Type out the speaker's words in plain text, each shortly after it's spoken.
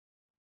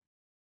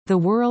The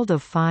World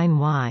of Fine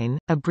Wine,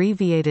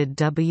 abbreviated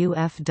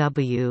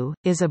WFW,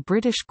 is a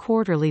British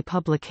quarterly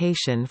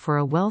publication for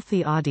a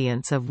wealthy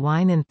audience of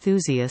wine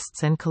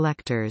enthusiasts and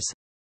collectors.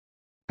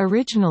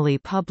 Originally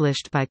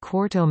published by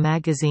Quarto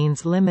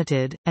Magazines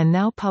Limited, and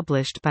now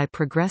published by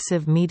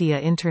Progressive Media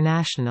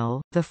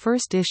International, the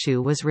first issue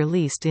was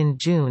released in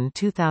June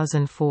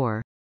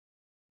 2004.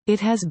 It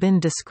has been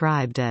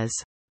described as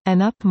an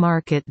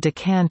upmarket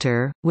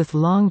decanter, with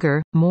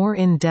longer, more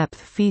in-depth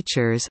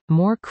features,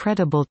 more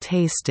credible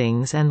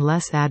tastings and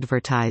less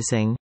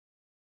advertising.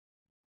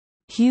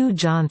 Hugh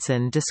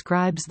Johnson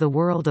describes The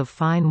World of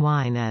Fine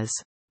Wine as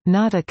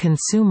not a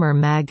consumer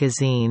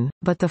magazine,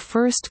 but the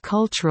first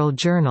cultural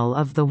journal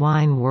of the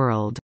wine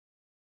world.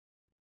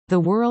 The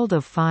World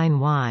of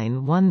Fine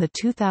Wine won the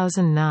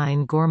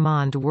 2009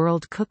 Gourmand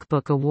World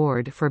Cookbook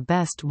Award for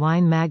Best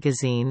Wine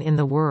Magazine in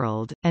the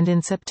World, and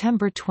in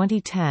September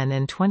 2010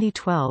 and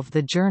 2012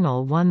 the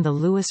journal won the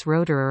Louis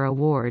Roederer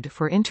Award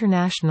for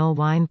International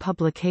Wine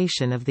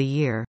Publication of the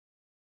Year.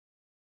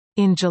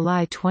 In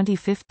July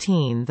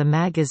 2015 the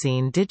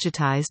magazine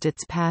digitized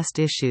its past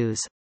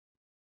issues.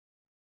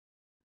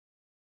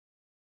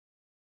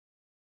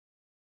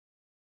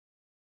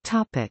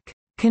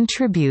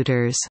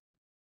 Contributors.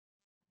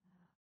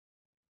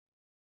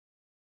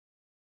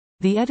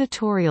 The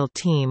editorial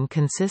team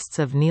consists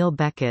of Neil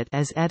Beckett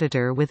as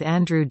editor with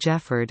Andrew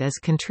Jefford as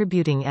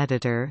contributing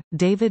editor,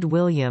 David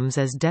Williams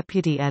as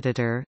deputy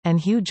editor, and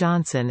Hugh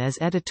Johnson as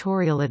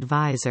editorial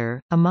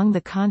advisor. Among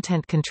the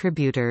content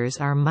contributors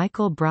are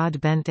Michael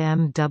Broadbent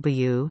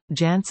M.W.,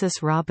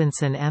 Jancis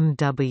Robinson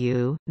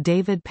M.W.,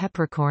 David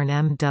Peppercorn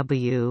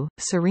M.W.,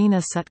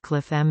 Serena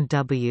Sutcliffe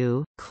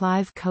M.W.,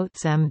 Clive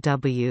Coates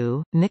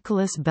M.W.,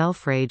 Nicholas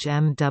Belfrage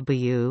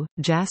M.W.,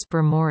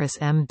 Jasper Morris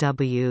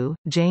M.W.,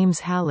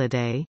 James Halliday,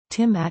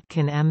 Tim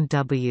Atkin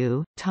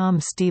M.W., Tom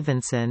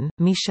Stevenson,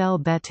 Michelle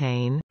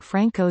Bettain,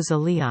 Franco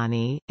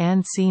Zaliani,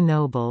 Anne C.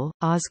 Noble,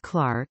 Oz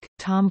Clark,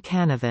 Tom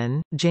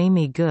Canavan,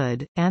 Jamie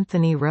Good,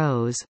 Anthony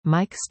Rose,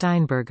 Mike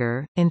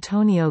Steinberger,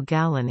 Antonio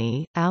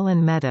Gallini,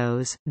 Alan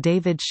Meadows,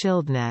 David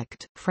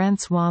Schildknecht,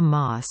 Francois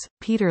Moss,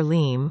 Peter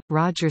Leem,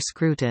 Roger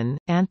Scruton,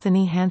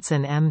 Anthony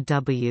Hansen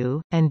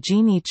M.W., and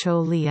Jeannie Cho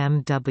Lee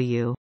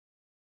M.W.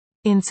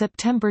 In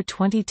September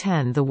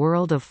 2010 The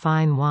World of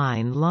Fine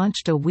Wine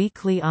launched a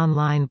weekly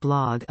online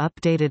blog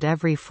updated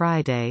every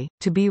Friday,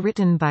 to be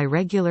written by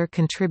regular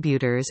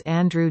contributors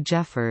Andrew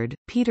Jefford,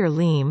 Peter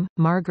Leem,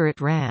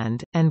 Margaret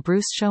Rand, and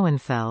Bruce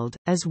Schoenfeld,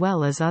 as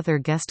well as other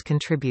guest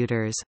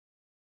contributors.